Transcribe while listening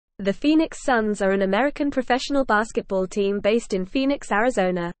The Phoenix Suns are an American professional basketball team based in Phoenix,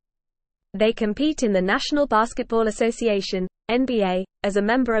 Arizona. They compete in the National Basketball Association, NBA, as a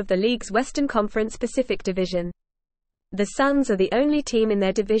member of the league's Western Conference Pacific Division. The Suns are the only team in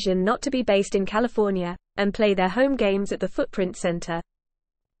their division not to be based in California, and play their home games at the Footprint Center.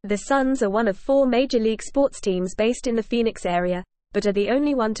 The Suns are one of 4 major league sports teams based in the Phoenix area, but are the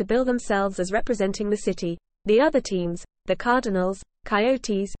only one to bill themselves as representing the city. The other teams, the Cardinals,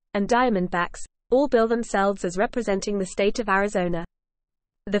 Coyotes, and Diamondbacks, all bill themselves as representing the state of Arizona.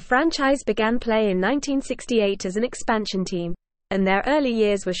 The franchise began play in 1968 as an expansion team, and their early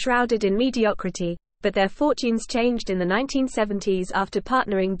years were shrouded in mediocrity, but their fortunes changed in the 1970s after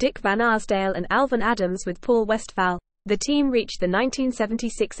partnering Dick Van Arsdale and Alvin Adams with Paul Westphal. The team reached the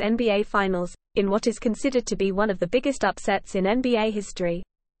 1976 NBA Finals, in what is considered to be one of the biggest upsets in NBA history.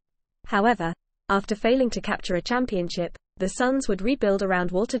 However, after failing to capture a championship, the Suns would rebuild around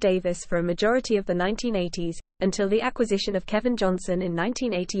Walter Davis for a majority of the 1980s, until the acquisition of Kevin Johnson in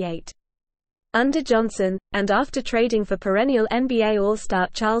 1988. Under Johnson, and after trading for perennial NBA All-Star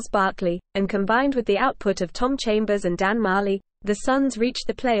Charles Barkley, and combined with the output of Tom Chambers and Dan Marley, the Suns reached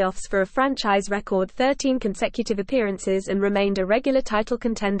the playoffs for a franchise record 13 consecutive appearances and remained a regular title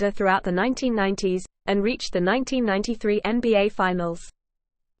contender throughout the 1990s, and reached the 1993 NBA Finals.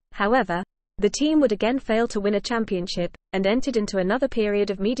 However, the team would again fail to win a championship, and entered into another period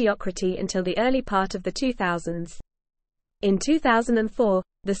of mediocrity until the early part of the 2000s. In 2004,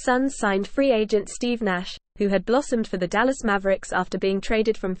 the Suns signed free agent Steve Nash, who had blossomed for the Dallas Mavericks after being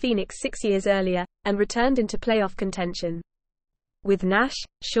traded from Phoenix 6 years earlier, and returned into playoff contention. With Nash,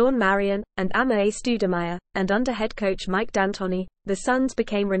 Sean Marion, and Amae Stoudemire, and under head coach Mike D'Antoni, the Suns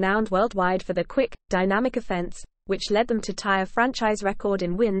became renowned worldwide for their quick, dynamic offense, which led them to tie a franchise record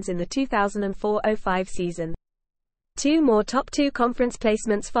in wins in the 2004-05 season. 2 more top 2 conference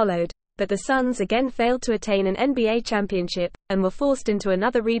placements followed, but the Suns again failed to attain an NBA championship, and were forced into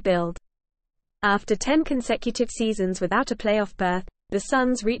another rebuild. After 10 consecutive seasons without a playoff berth, the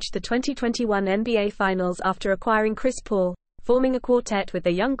Suns reached the 2021 NBA Finals after acquiring Chris Paul, forming a quartet with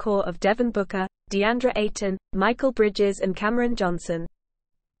the young core of Devin Booker, DeAndre Ayton, Michael Bridges and Cameron Johnson.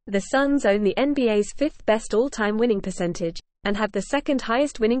 The Suns own the NBA's 5th best all-time winning percentage, and have the 2nd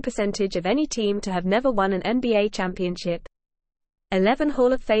highest winning percentage of any team to have never won an NBA championship. 11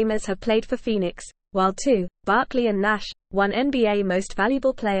 Hall of Famers have played for Phoenix, while 2, Barkley and Nash, won NBA Most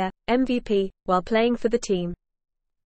Valuable Player, MVP, while playing for the team.